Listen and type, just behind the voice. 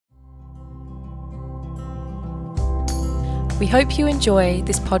We hope you enjoy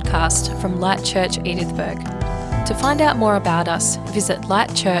this podcast from Light Church Edithburgh. To find out more about us, visit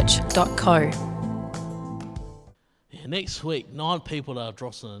lightchurch.co. Yeah, next week, 9 people are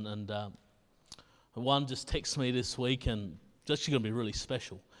Drossen, and one just texted me this week, and it's actually going to be really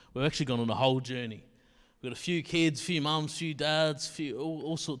special. We've actually gone on a whole journey. We've got a few kids, a few mums, a few dads,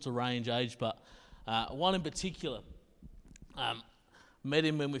 all sorts of range, age, but one in particular, met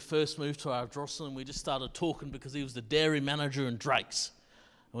him when we first moved to our Drossen, and we just started talking because he was the dairy manager in Drake's.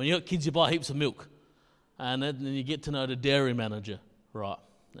 And when you got kids, you buy heaps of milk, and then you get to know the dairy manager, right?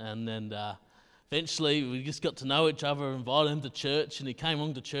 And then eventually we just got to know each other, invited him to church, and he came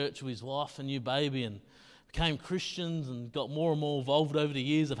along to church with his wife and new baby and became Christians and got more and more involved over the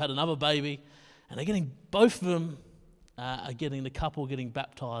years. They've had another baby, and they're getting, both of them the couple getting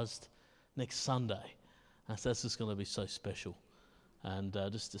baptised next Sunday. And so that's just going to be so special. And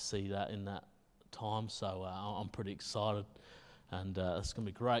just to see that in that time, so I'm pretty excited, and it's going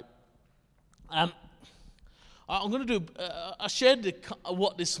to be great. I'm going to do, I shared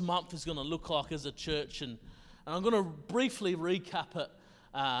what this month is going to look like as a church, and I'm going to briefly recap it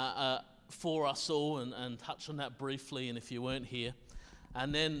for us all and touch on that briefly, and if you weren't here.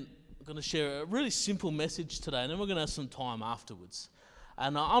 And then I'm going to share a really simple message today, and then we're going to have some time afterwards.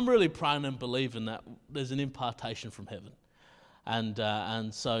 And I'm really praying and believing that there's an impartation from heaven.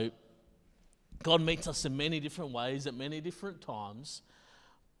 And so God meets us in many different ways at many different times,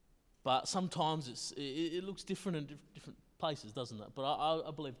 but sometimes it looks different in different places, doesn't it? But I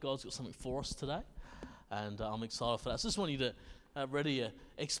believe God's got something for us today, and I'm excited for that. So I just want you to ready your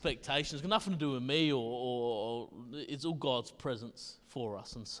expectations. It's got nothing to do with me, or it's all God's presence for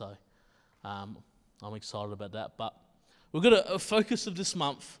us, and so I'm excited about that. But we've got a focus of this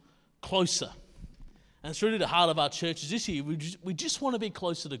month, closer. And it's really the heart of our churches this year. We just want to be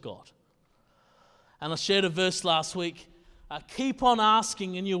closer to God. And I shared a verse last week. Keep on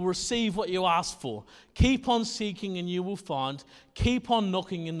asking and you'll receive what you ask for. Keep on seeking and you will find. Keep on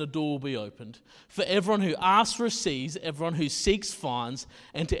knocking and the door will be opened. For everyone who asks receives, everyone who seeks finds,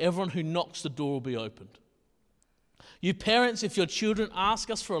 and to everyone who knocks the door will be opened. You parents, if your children ask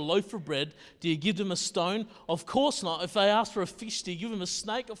us for a loaf of bread, do you give them a stone? Of course not. If they ask for a fish, do you give them a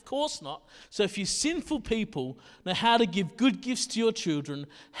snake? Of course not. So if you sinful people know how to give good gifts to your children,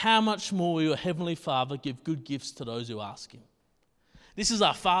 how much more will your heavenly Father give good gifts to those who ask him? This is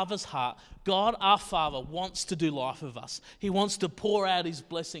our Father's heart. God, our Father, wants to do life with us. He wants to pour out his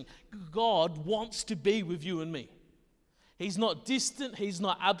blessing. God wants to be with you and me. He's not distant. He's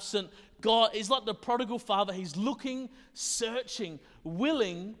not absent. God is like the prodigal father. He's looking, searching,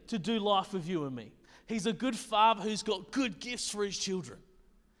 willing to do life with you and me. He's a good father who's got good gifts for his children.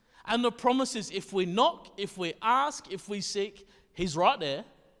 And the promise is if we knock, if we ask, if we seek, he's right there,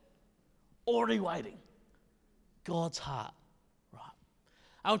 already waiting. God's heart. Right.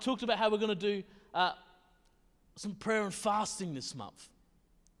 And we talked about how we're going to do some prayer and fasting this month.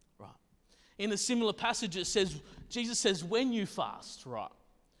 Right. In a similar passage, it says, Jesus says, when you fast, right?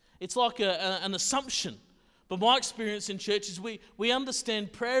 It's like an assumption. But my experience in church is we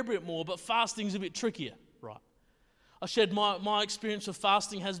understand prayer a bit more, but fasting's a bit trickier, right? I shared my experience of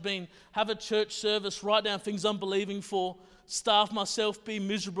fasting has been have a church service, write down things I'm believing for, starve myself, be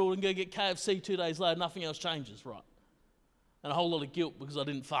miserable, and go get KFC 2 days later. Nothing else changes, right? And a whole lot of guilt because I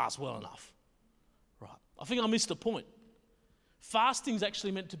didn't fast well enough, right? I think I missed the point. Fasting's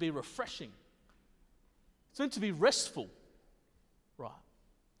actually meant to be refreshing. It's meant to be restful, right?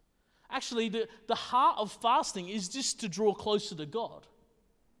 Actually, the heart of fasting is just to draw closer to God.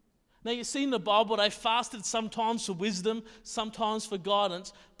 Now, you see in the Bible, they fasted sometimes for wisdom, sometimes for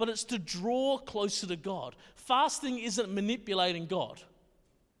guidance, but it's to draw closer to God. Fasting isn't manipulating God.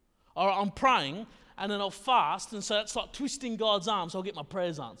 All right, I'm praying, and then I'll fast, and so that's like twisting God's arm so I'll get my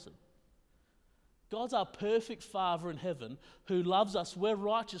prayers answered. God's our perfect Father in heaven who loves us. We're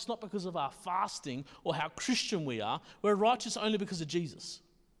righteous not because of our fasting or how Christian we are. We're righteous only because of Jesus.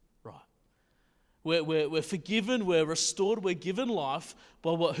 We're forgiven, we're restored, we're given life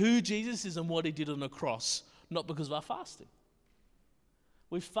by who Jesus is and what he did on the cross, not because of our fasting.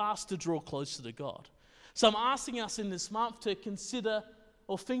 We fast to draw closer to God. So I'm asking us in this month to consider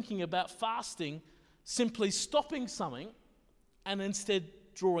or thinking about fasting, simply stopping something and instead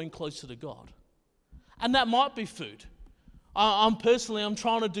drawing closer to God. And that might be food. I'm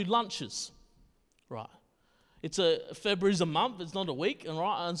trying to do lunches, right? February's a month, it's not a week,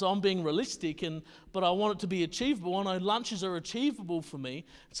 right? And so I'm being realistic, but I want it to be achievable. I know lunches are achievable for me,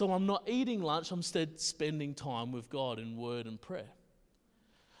 so I'm not eating lunch, I'm instead spending time with God in word and prayer.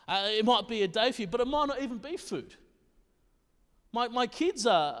 It might be a day for you, but it might not even be food. My kids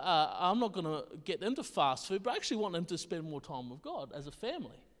I'm not going to get them to fast food, but I actually want them to spend more time with God as a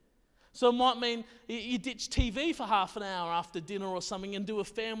family. So it might mean you ditch TV for half an hour after dinner or something and do a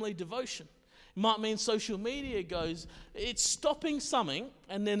family devotion. It might mean social media goes, it's stopping something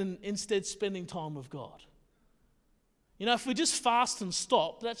and then instead spending time with God. You know, if we just fast and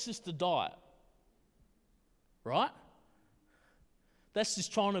stop, that's just a diet, right? That's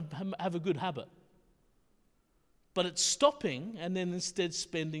just trying to have a good habit. But it's stopping and then instead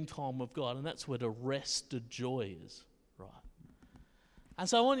spending time with God, and that's where the rest, the joy is, right? And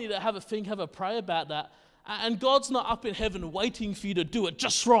so I want you to have a pray about that. And God's not up in heaven waiting for you to do it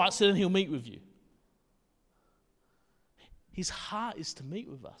just right so then he'll meet with you. His heart is to meet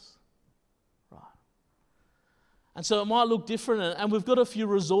with us, right? And so it might look different, and we've got a few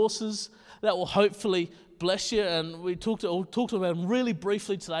resources that will hopefully bless you, and we talked about them really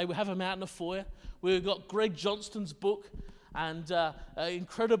briefly today. We have them out in the foyer. We've got Greg Johnston's book and an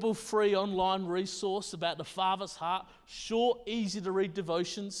incredible free online resource about the Father's heart, short, easy to read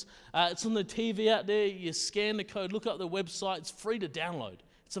devotions. It's on the TV out there. You scan the code, look up the website. It's free to download.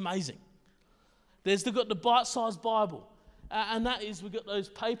 It's amazing. They've got the bite-sized Bible. And that is, we've got those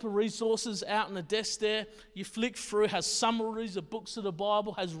paper resources out on the desk there. You flick through, has summaries of books of the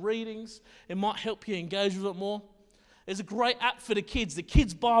Bible, has readings. It might help you engage with it more. There's a great app for the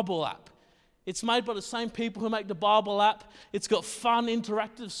Kids Bible app. It's made by the same people who make the Bible app. It's got fun,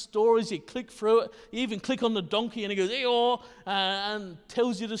 interactive stories. You click through it. You even click on the donkey and it goes, "Eeyore," and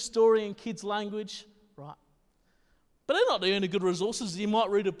tells you the story in kids' language. Right. But they're not the only good resources. You might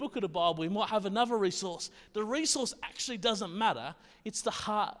read a book of the Bible. You might have another resource. The resource actually doesn't matter. It's the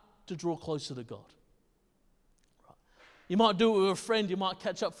heart to draw closer to God. Right. You might do it with a friend. You might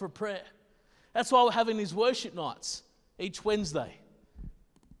catch up for a prayer. That's why we're having these worship nights each Wednesday.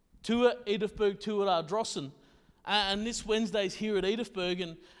 2 at Edithburg, 2 at Ardrossan. And this Wednesday's here at Edithburg.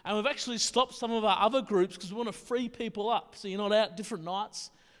 And we've actually stopped some of our other groups because we want to free people up so you're not out different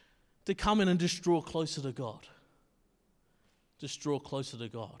nights to come in and just draw closer to God. Just draw closer to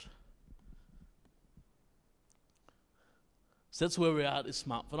God. So that's where we are this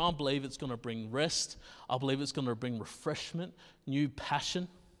month. And I believe it's going to bring rest. I believe it's going to bring refreshment, new passion.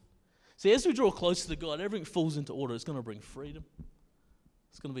 See, as we draw closer to God, everything falls into order. It's going to bring freedom.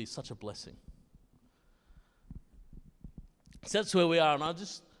 It's going to be such a blessing. So that's where we are. And I'm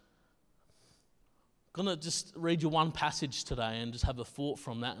just going to just read you one passage today and just have a thought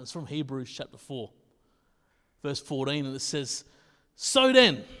from that. And it's from Hebrews chapter 4. Verse 14, and it says, "So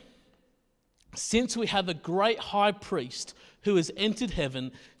then, since we have a great high priest who has entered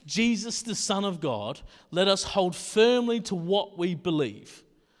heaven, Jesus the Son of God, let us hold firmly to what we believe.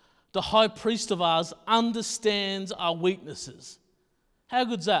 The high priest of ours understands our weaknesses." How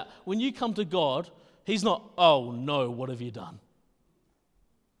good's that? When you come to God, he's not, "Oh no, what have you done?"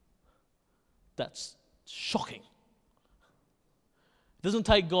 That's shocking. It doesn't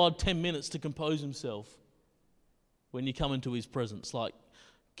take God 10 minutes to compose himself when you come into his presence, like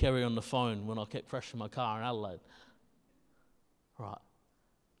Kerry on the phone when I kept crashing my car in Adelaide. Right.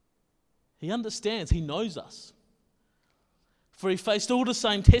 He understands. He knows us. "For he faced all the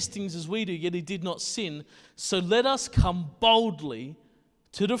same testings as we do, yet he did not sin. So let us come boldly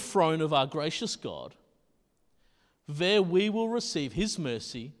to the throne of our gracious God. There we will receive his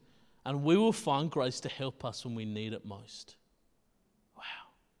mercy, and we will find grace to help us when we need it most." Wow.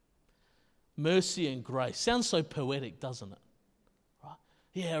 Mercy and grace. Sounds so poetic, doesn't it? Right?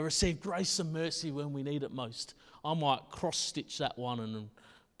 Yeah, receive grace and mercy when we need it most. I might cross-stitch that one and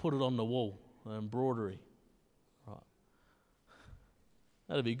put it on the wall, an embroidery. Right.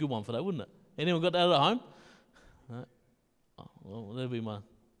 That'd be a good one for that, wouldn't it? Anyone got that at home? No. Oh, well, that'll be my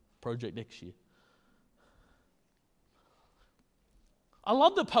project next year. I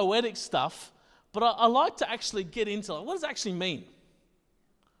love the poetic stuff, but I like to actually get into what does it actually mean?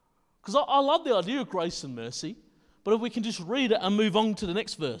 Because I love the idea of grace and mercy, but if we can just read it and move on to the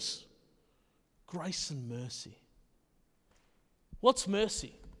next verse. Grace and mercy. What's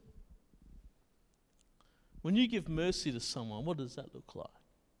mercy? When you give mercy to someone, what does that look like?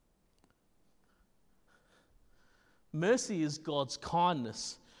 Mercy is God's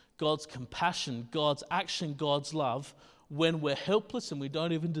kindness, God's compassion, God's action, God's love when we're helpless and we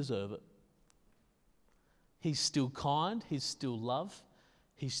don't even deserve it. He's still kind, he's still love,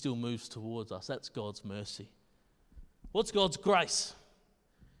 he still moves towards us. That's God's mercy. What's God's grace?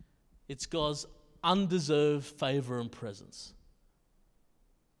 It's God's undeserved favor and presence.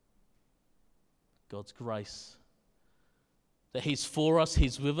 God's grace. That he's for us,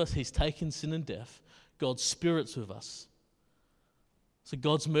 he's with us, he's taken sin and death. God's Spirit's with us. So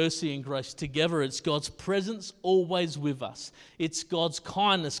God's mercy and grace together, it's God's presence always with us. It's God's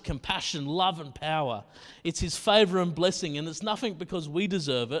kindness, compassion, love and power. It's his favour and blessing, and it's nothing because we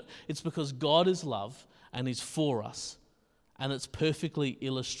deserve it. It's because God is love and he's for us. And it's perfectly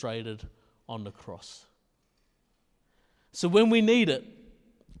illustrated on the cross. So when we need it,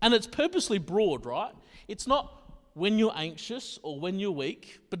 and it's purposely broad, right? It's not when you're anxious or when you're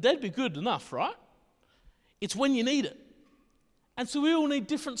weak, but that'd be good enough, right? It's when you need it. And so we all need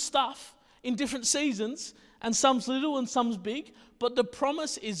different stuff in different seasons, and some's little and some's big, but the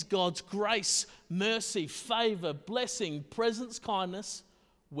promise is God's grace, mercy, favour, blessing, presence, kindness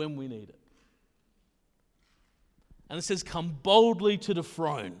when we need it. And it says, come boldly to the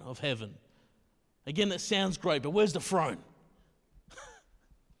throne of heaven. Again, that sounds great, but where's the throne?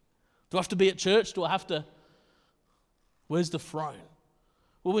 Do I have to be at church? Do I have to? Where's the throne?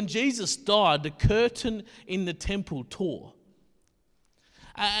 Well, when Jesus died, the curtain in the temple tore.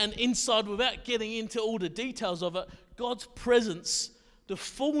 And inside, without getting into all the details of it, God's presence, the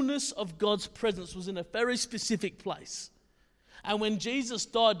fullness of God's presence was in a very specific place. And when Jesus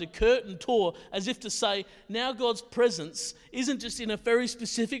died, the curtain tore as if to say, now God's presence isn't just in a very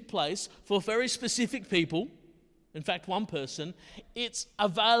specific place for very specific people, in fact, one person, it's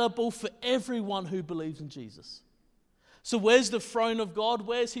available for everyone who believes in Jesus. So where's the throne of God?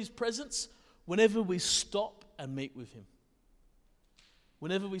 Where's his presence? Whenever we stop and meet with him.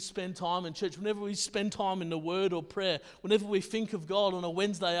 Whenever we spend time in church, whenever we spend time in the word or prayer, whenever we think of God on a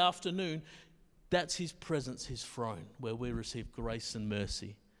Wednesday afternoon, that's his presence, his throne, where we receive grace and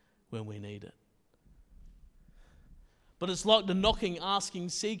mercy when we need it. But it's like the knocking, asking,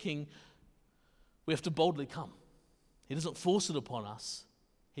 seeking. We have to boldly come. He doesn't force it upon us.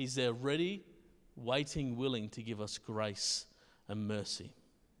 He's there ready, waiting, willing to give us grace and mercy.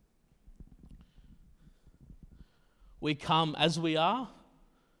 We come as we are,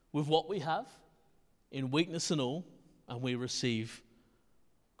 with what we have, in weakness and all, and we receive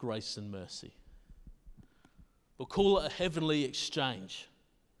grace and mercy. We'll call it a heavenly exchange.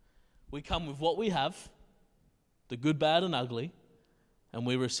 We come with what we have, the good, bad, and ugly, and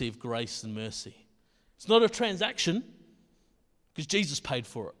we receive grace and mercy. It's not a transaction, because Jesus paid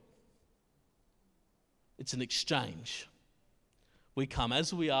for it. It's an exchange. We come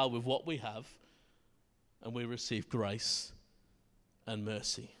as we are with what we have, and we receive grace and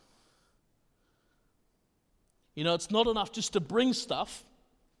mercy. You know, it's not enough just to bring stuff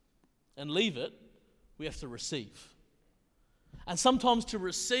and leave it. We have to receive. And sometimes to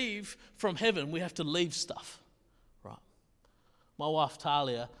receive from heaven, we have to leave stuff. Right? My wife,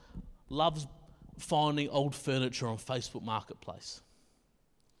 Talia, loves finding old furniture on Facebook Marketplace.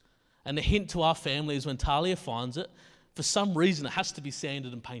 And the hint to our family is when Talia finds it, for some reason it has to be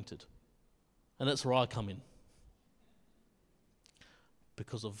sanded and painted. And that's where I come in.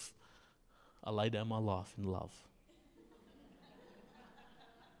 Because I lay down my life in love.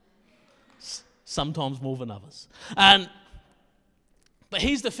 Sometimes more than others. But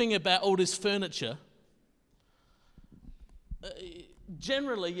here's the thing about all this furniture.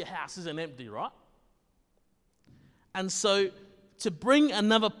 Generally, your house isn't empty, right? And so to bring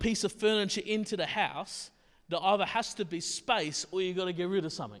another piece of furniture into the house, there either has to be space or you've got to get rid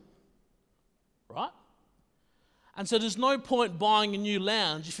of something. Right? And so there's no point buying a new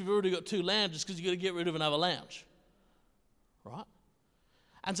lounge if you've already got two lounges because you've got to get rid of another lounge. Right?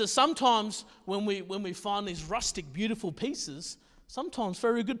 And so sometimes when we find these rustic, beautiful pieces, sometimes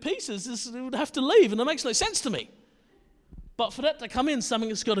very good pieces, it would have to leave, and it makes no sense to me. But for that to come in,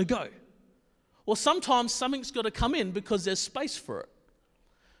 something's got to go. Or sometimes something's got to come in because there's space for it.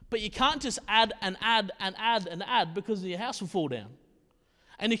 But you can't just add and add and add and add because your house will fall down.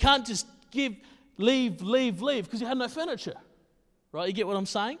 And you can't just leave because you have no furniture. Right? You get what I'm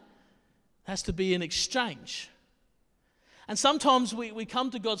saying? It has to be an exchange. And sometimes we come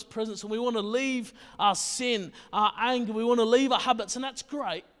to God's presence and we want to leave our sin, our anger, we want to leave our habits, and that's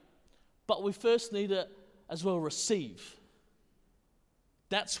great. But we first need to as well receive.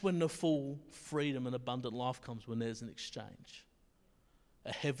 That's when the full freedom and abundant life comes, when there's an exchange.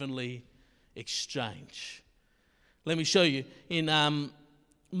 A heavenly exchange. Let me show you. In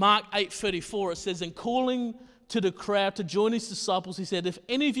Mark 8:34 it says, and calling to the crowd to join his disciples, he said, if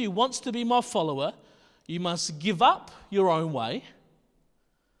any of you wants to be my follower, you must give up your own way,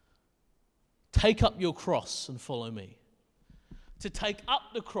 take up your cross and follow me. To take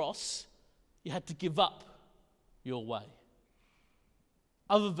up the cross, you had to give up your way.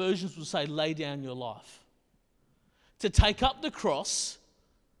 Other versions will say lay down your life. To take up the cross,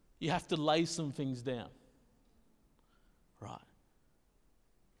 you have to lay some things down. Right.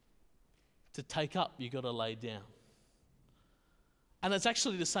 To take up, you've got to lay down. And it's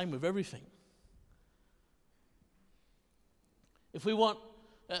actually the same with everything. If we want,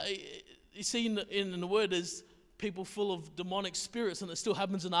 you see in the Word, there's people full of demonic spirits, and it still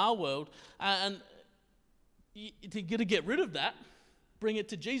happens in our world. And you're going to get rid of that, bring it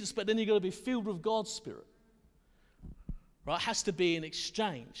to Jesus, but then you've got to be filled with God's Spirit. Right? It has to be an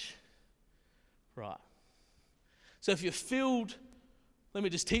exchange. Right? So if you're filled, let me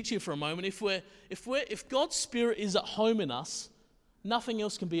just teach you for a moment. If God's Spirit is at home in us, nothing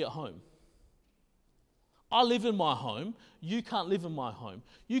else can be at home. I live in my home. You can't live in my home.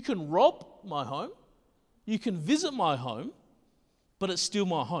 You can rob my home. You can visit my home, but it's still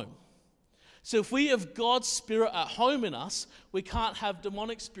my home. So if we have God's Spirit at home in us, we can't have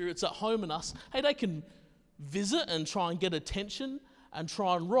demonic spirits at home in us. Hey, they can visit and try and get attention and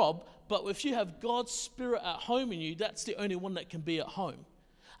try and rob, but if you have God's Spirit at home in you, that's the only one that can be at home.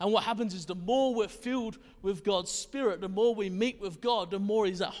 And what happens is the more we're filled with God's Spirit, the more we meet with God, the more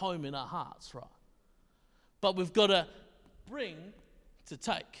He's at home in our hearts, right? But we've got to bring to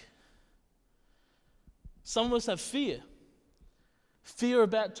take. Some of us have fear. Fear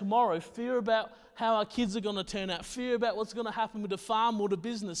about tomorrow. Fear about how our kids are going to turn out. Fear about what's going to happen with the farm or the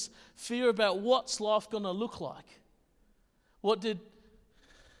business. Fear about what's life going to look like. What did the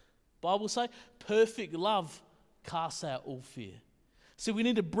Bible say? Perfect love casts out all fear. So we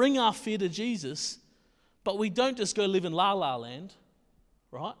need to bring our fear to Jesus, but we don't just go live in la-la land,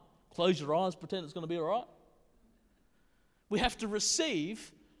 right? Close your eyes, pretend it's going to be all right. We have to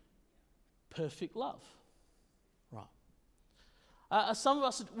receive perfect love. Right. Some of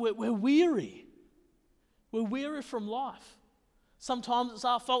us, we're weary. We're weary from life. Sometimes it's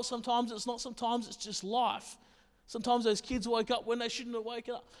our fault, sometimes it's not, sometimes it's just life. Sometimes those kids woke up when they shouldn't have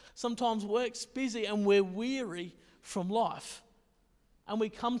woken up. Sometimes work's busy and we're weary from life. And we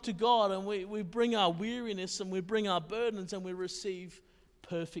come to God and we bring our weariness and we bring our burdens and we receive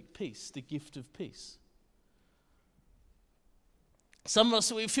perfect peace, the gift of peace. Some of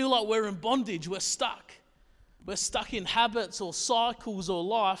us, we feel like we're in bondage, we're stuck. We're stuck in habits or cycles or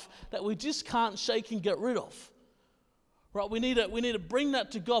life that we just can't shake and get rid of. Right? We need to bring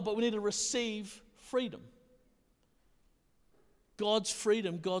that to God, but we need to receive freedom. God's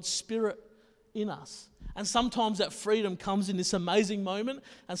freedom, God's Spirit in us. And sometimes that freedom comes in this amazing moment,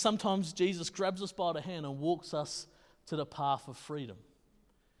 and sometimes Jesus grabs us by the hand and walks us to the path of freedom.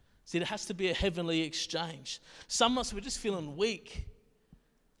 See, there has to be a heavenly exchange. Some of us, we're just feeling weak.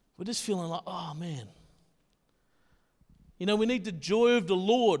 We're just feeling like, oh man. You know, we need the joy of the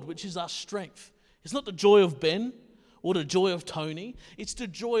Lord, which is our strength. It's not the joy of Ben or the joy of Tony. It's the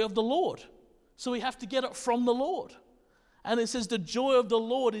joy of the Lord. So we have to get it from the Lord. And it says the joy of the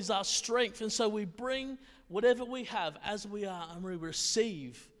Lord is our strength. And so we bring whatever we have as we are and we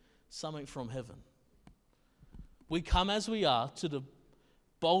receive something from heaven. We come as we are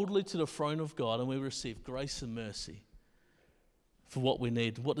boldly to the throne of God and we receive grace and mercy for what we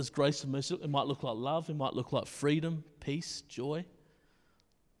need. What does grace and mercy look? It might look like love. It might look like freedom, peace, joy.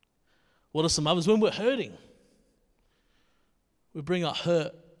 What are some others? When we're hurting, we bring our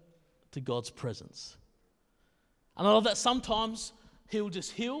hurt to God's presence. And I love that sometimes He'll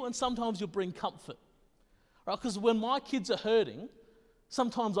just heal and sometimes He'll bring comfort. Right? Because when my kids are hurting,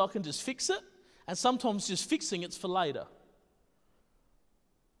 sometimes I can just fix it and sometimes just fixing it's for later.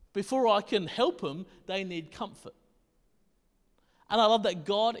 Before I can help them, they need comfort. And I love that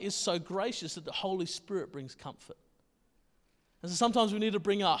God is so gracious that the Holy Spirit brings comfort. And so sometimes we need to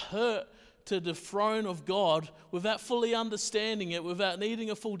bring our hurt to the throne of God without fully understanding it, without needing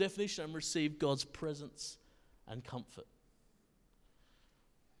a full definition, and receive God's presence and comfort.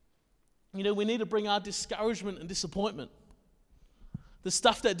 You know, we need to bring our discouragement and disappointment, the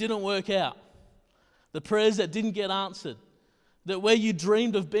stuff that didn't work out, the prayers that didn't get answered, that where you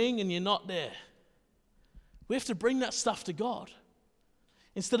dreamed of being and you're not there. We have to bring that stuff to God.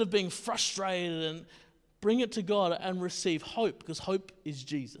 Instead of being frustrated, and bring it to God and receive hope, because hope is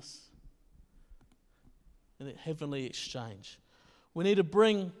Jesus. In a heavenly exchange. We need to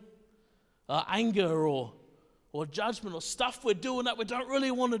bring anger or judgment or stuff we're doing that we don't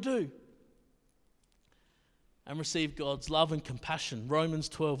really want to do. And receive God's love and compassion. Romans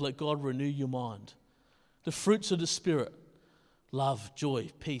 12, let God renew your mind. The fruits of the Spirit. Love, joy,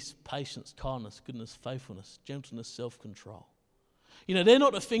 peace, patience, kindness, goodness, faithfulness, gentleness, self-control. You know, they're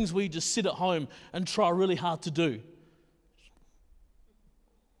not the things we just sit at home and try really hard to do.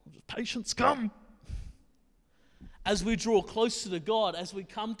 Patience, come. As we draw closer to God, as we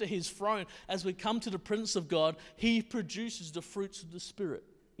come to His throne, as we come to the presence of God, He produces the fruits of the Spirit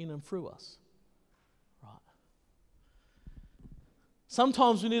in and through us. Right.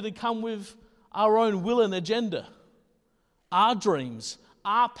 Sometimes we need to come with our own will and agenda. our dreams,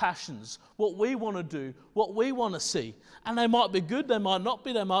 our passions, what we want to do, what we want to see. And they might be good, they might not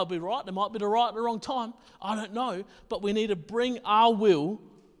be, they might be right, they might be the right at the wrong time. I don't know. But we need to bring our will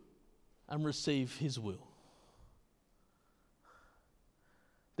and receive His will.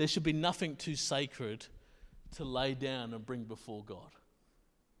 There should be nothing too sacred to lay down and bring before God.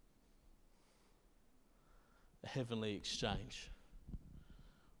 A heavenly exchange.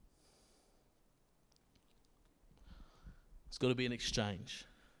 It's got to be an exchange.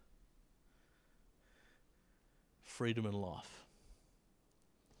 Freedom and life.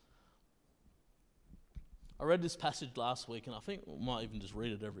 I read this passage last week, and I think we might even just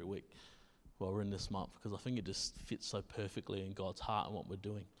read it every week while we're in this month, because I think it just fits so perfectly in God's heart and what we're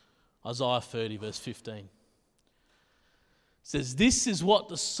doing. Isaiah 30, verse 15. It says, "This is what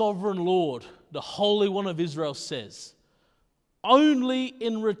the sovereign Lord, the Holy One of Israel, says. Only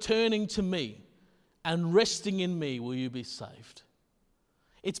in returning to me and resting in me will you be saved."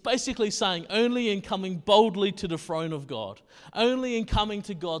 It's basically saying only in coming boldly to the throne of God, only in coming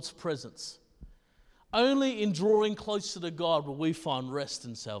to God's presence, only in drawing closer to God will we find rest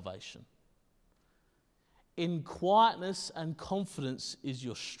and salvation. In quietness and confidence is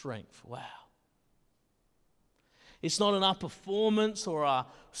your strength. Wow. It's not in our performance or our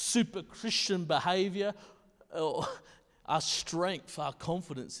super Christian behavior. Our strength, our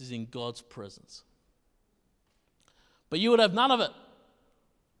confidence is in God's presence. But you would have none of it.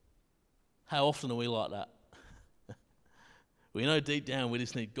 How often are we like that? We know deep down we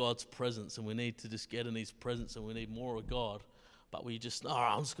just need God's presence, and we need to just get in His presence, and we need more of God. But we just,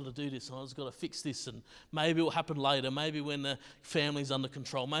 I'm just going to do this, and I'm just going to fix this, and maybe it will happen later, maybe when the family's under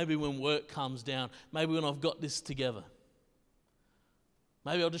control, maybe when work comes down, maybe when I've got this together.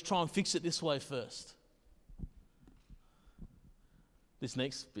 Maybe I'll just try and fix it this way first. This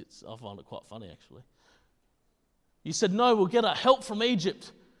next bit, I find it quite funny actually. You said, "No, we'll get our help from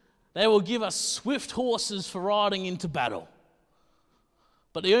Egypt. They will give us swift horses for riding into battle."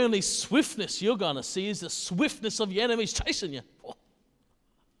 But the only swiftness you're going to see is the swiftness of your enemies chasing you.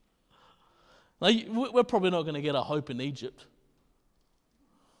 Now, we're probably not going to get our hope in Egypt.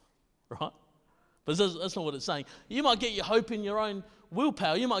 Right? But that's not what it's saying. You might get your hope in your own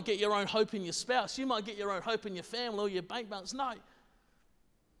willpower. You might get your own hope in your spouse. You might get your own hope in your family or your bank balance. No.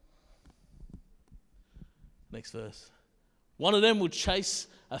 Next verse. "One of them will chase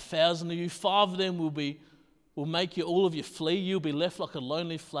 1,000 of you. 5 of them will make you all of you flee. You'll be left like a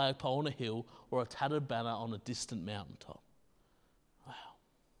lonely flagpole on a hill or a tattered banner on a distant mountaintop." Wow.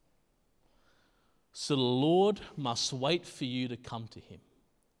 So the Lord must wait for you to come to Him.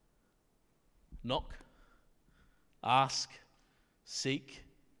 Knock, ask, seek,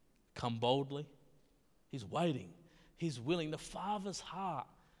 come boldly. He's waiting. He's willing. The Father's heart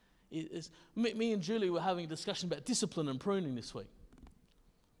is. Me and Julie were having a discussion about discipline and pruning this week.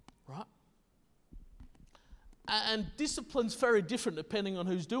 Right? And discipline's very different depending on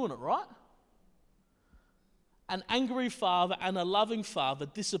who's doing it, right? An angry father and a loving father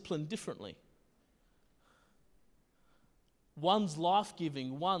discipline differently. One's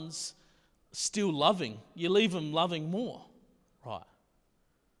life-giving, one's still loving. You leave them loving more, right?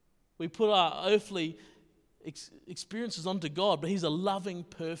 We put our earthly experiences onto God, but He's a loving,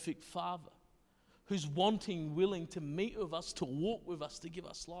 perfect Father who's wanting, willing to meet with us, to walk with us, to give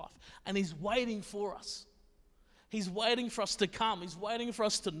us life. And He's waiting for us. He's waiting for us to come. He's waiting for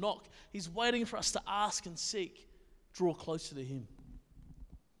us to knock. He's waiting for us to ask and seek, draw closer to Him.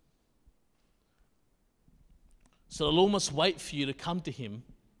 So the Lord must wait for you to come to Him.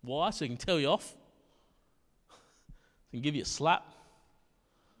 Why? So He can tell you off. He can give you a slap.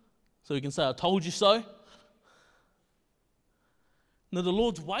 So He can say, "I told you so." Now the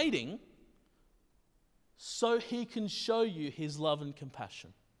Lord's waiting so He can show you His love and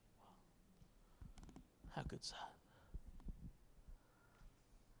compassion. How good's that?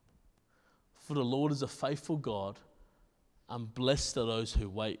 For the Lord is a faithful God, and blessed are those who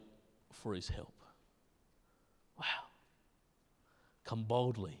wait for His help. Wow. Come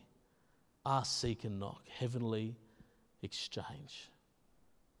boldly, ask, seek, and knock. Heavenly exchange.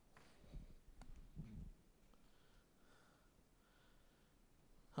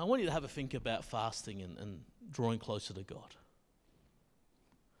 I want you to have a think about fasting and drawing closer to God.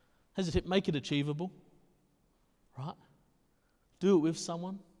 Make it achievable, right? Do it with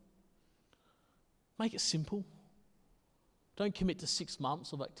someone. Make it simple. Don't commit to 6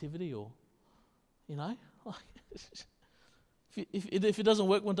 months of activity or, if it doesn't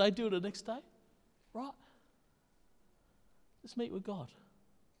work one day, do it the next day, right? Just meet with God.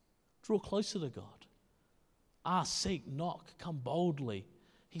 Draw closer to God. Ask, seek, knock, come boldly.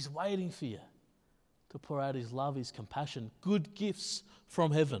 He's waiting for you to pour out his love, his compassion, good gifts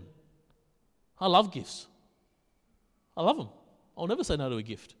from heaven. I love gifts. I love them. I'll never say no to a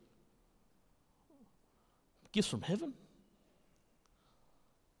gift. Gifts from heaven.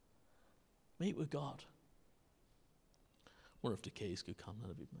 Meet with God. Wonder if the keys could come,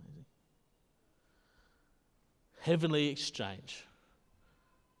 that'd be amazing. Heavenly exchange.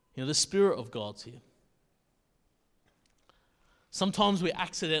 You know, the Spirit of God's here. Sometimes we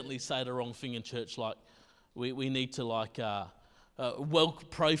accidentally say the wrong thing in church, like we need to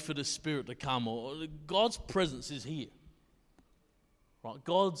pray for the Spirit to come, or God's presence is here. Right?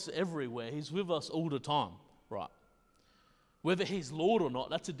 God's everywhere. He's with us all the time. Right? Whether he's Lord or not,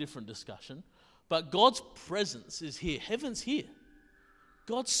 that's a different discussion. But God's presence is here. Heaven's here.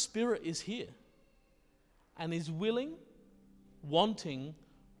 God's Spirit is here. And is willing, wanting,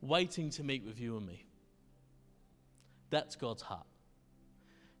 waiting to meet with you and me. That's God's heart.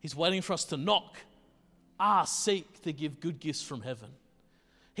 He's waiting for us to knock, seek to give good gifts from heaven.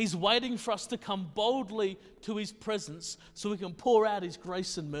 He's waiting for us to come boldly to his presence so we can pour out his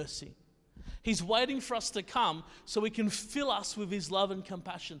grace and mercy. He's waiting for us to come so he can fill us with his love and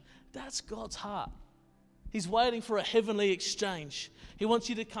compassion. That's God's heart. He's waiting for a heavenly exchange. He wants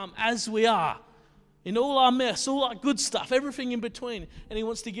you to come as we are, in all our mess, all our good stuff, everything in between. And he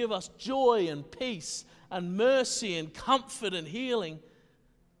wants to give us joy and peace and mercy and comfort and healing.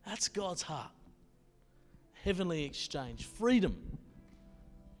 That's God's heart. Heavenly exchange. Freedom.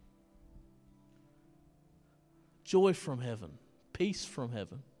 Joy from heaven. Peace from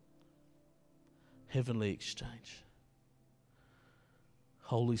heaven. Heavenly exchange.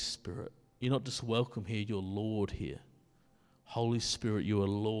 Holy Spirit, you're not just welcome here, you're Lord here. Holy Spirit, you are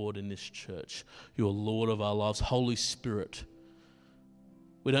Lord in this church. You are Lord of our lives. Holy Spirit,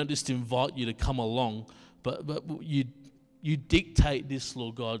 we don't just invite you to come along, but you dictate this,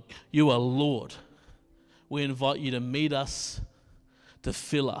 Lord God. You are Lord. We invite you to meet us, to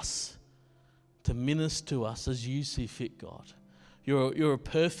fill us, to minister to us as you see fit, God. You're a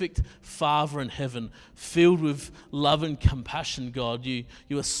perfect Father in heaven, filled with love and compassion, God. You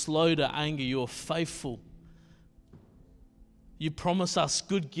are slow to anger. You are faithful. You promise us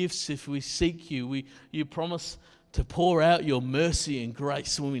good gifts if we seek you. You promise to pour out your mercy and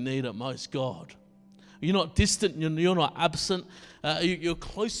grace when we need it most, God. You're not distant. You're not absent. You're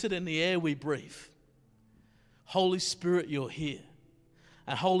closer than the air we breathe. Holy Spirit, you're here.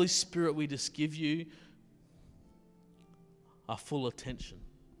 And Holy Spirit, we just give you our full attention.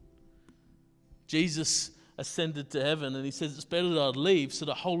 Jesus ascended to heaven and he says it's better that I leave so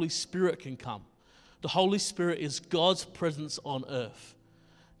the Holy Spirit can come. The Holy Spirit is God's presence on earth.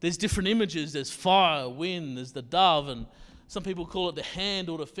 There's different images. There's fire, wind, there's the dove, and some people call it the hand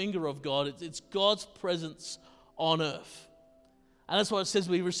or the finger of God. It's God's presence on earth. And that's why it says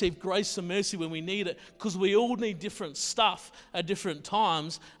we receive grace and mercy when we need it, because we all need different stuff at different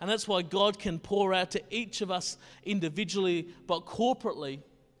times. And that's why God can pour out to each of us individually, but corporately,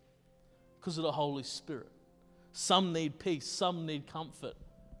 because of the Holy Spirit. Some need peace, some need comfort.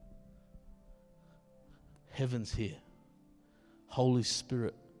 Heaven's here. Holy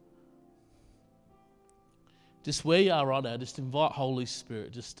Spirit. Just where you are right now, just invite Holy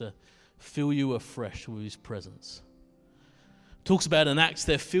Spirit just to fill you afresh with his presence. Talks about in Acts,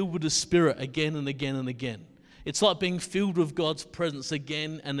 they're filled with the Spirit again and again and again. It's like being filled with God's presence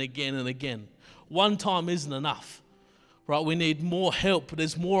again and again and again. One time isn't enough, right? We need more help.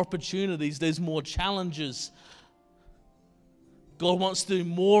 There's more opportunities. There's more challenges. God wants to do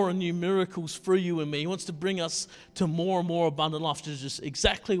more and new miracles through you and me. He wants to bring us to more and more abundant life. Just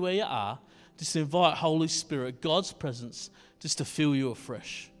exactly where you are, just invite Holy Spirit, God's presence, just to fill you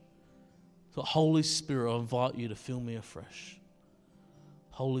afresh. So Holy Spirit, I invite you to fill me afresh.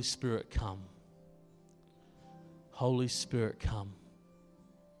 Holy Spirit, come. Holy Spirit, come.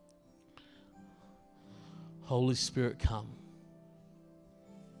 Holy Spirit, come.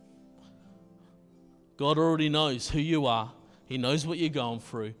 God already knows who you are. He knows what you're going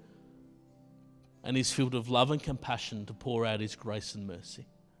through. And he's filled with love and compassion to pour out his grace and mercy.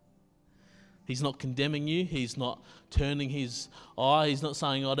 He's not condemning you. He's not turning his eye. He's not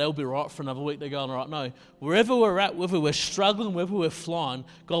saying, oh, they'll be right for another week. They're going all right. No. Wherever we're at, whether we're struggling, whether we're flying,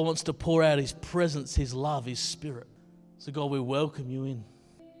 God wants to pour out his presence, his love, his Spirit. So God, we welcome you in.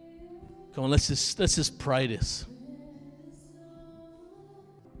 Come on, let's just pray this.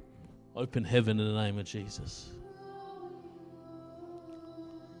 Open heaven in the name of Jesus.